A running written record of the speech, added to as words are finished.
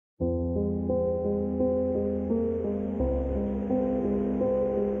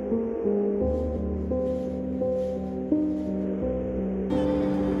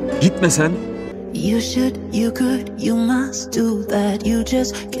Gitme sen. You should, you could, you must do that. You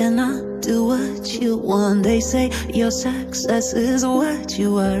just cannot do what you want. They say your success is what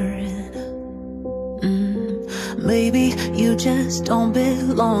you earn. Maybe you just don't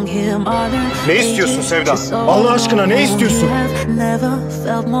belong here. Ne istiyorsun Sevda? Allah aşkına ne istiyorsun? Never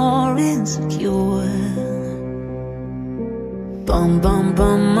felt more insecure. Bum bum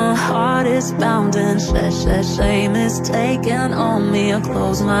bum, my heart is pounding. Shame is taking on me. I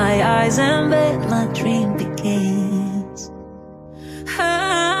close my eyes and bet my dream begins.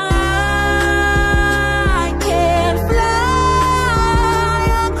 I can fly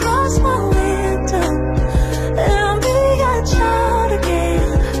across my window and be a child again.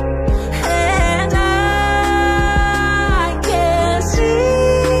 And I can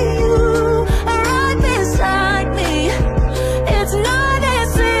see you right beside me. It's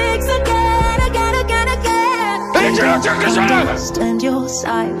 96 again. Understand your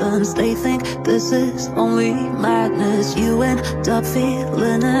silence. They think this is only madness. You end up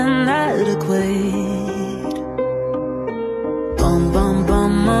feeling inadequate. Bum bum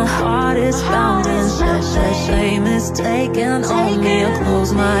bum, my heart is pounding. Shame is taking on me. I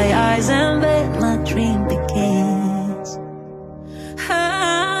close my eyes and let my dream begin.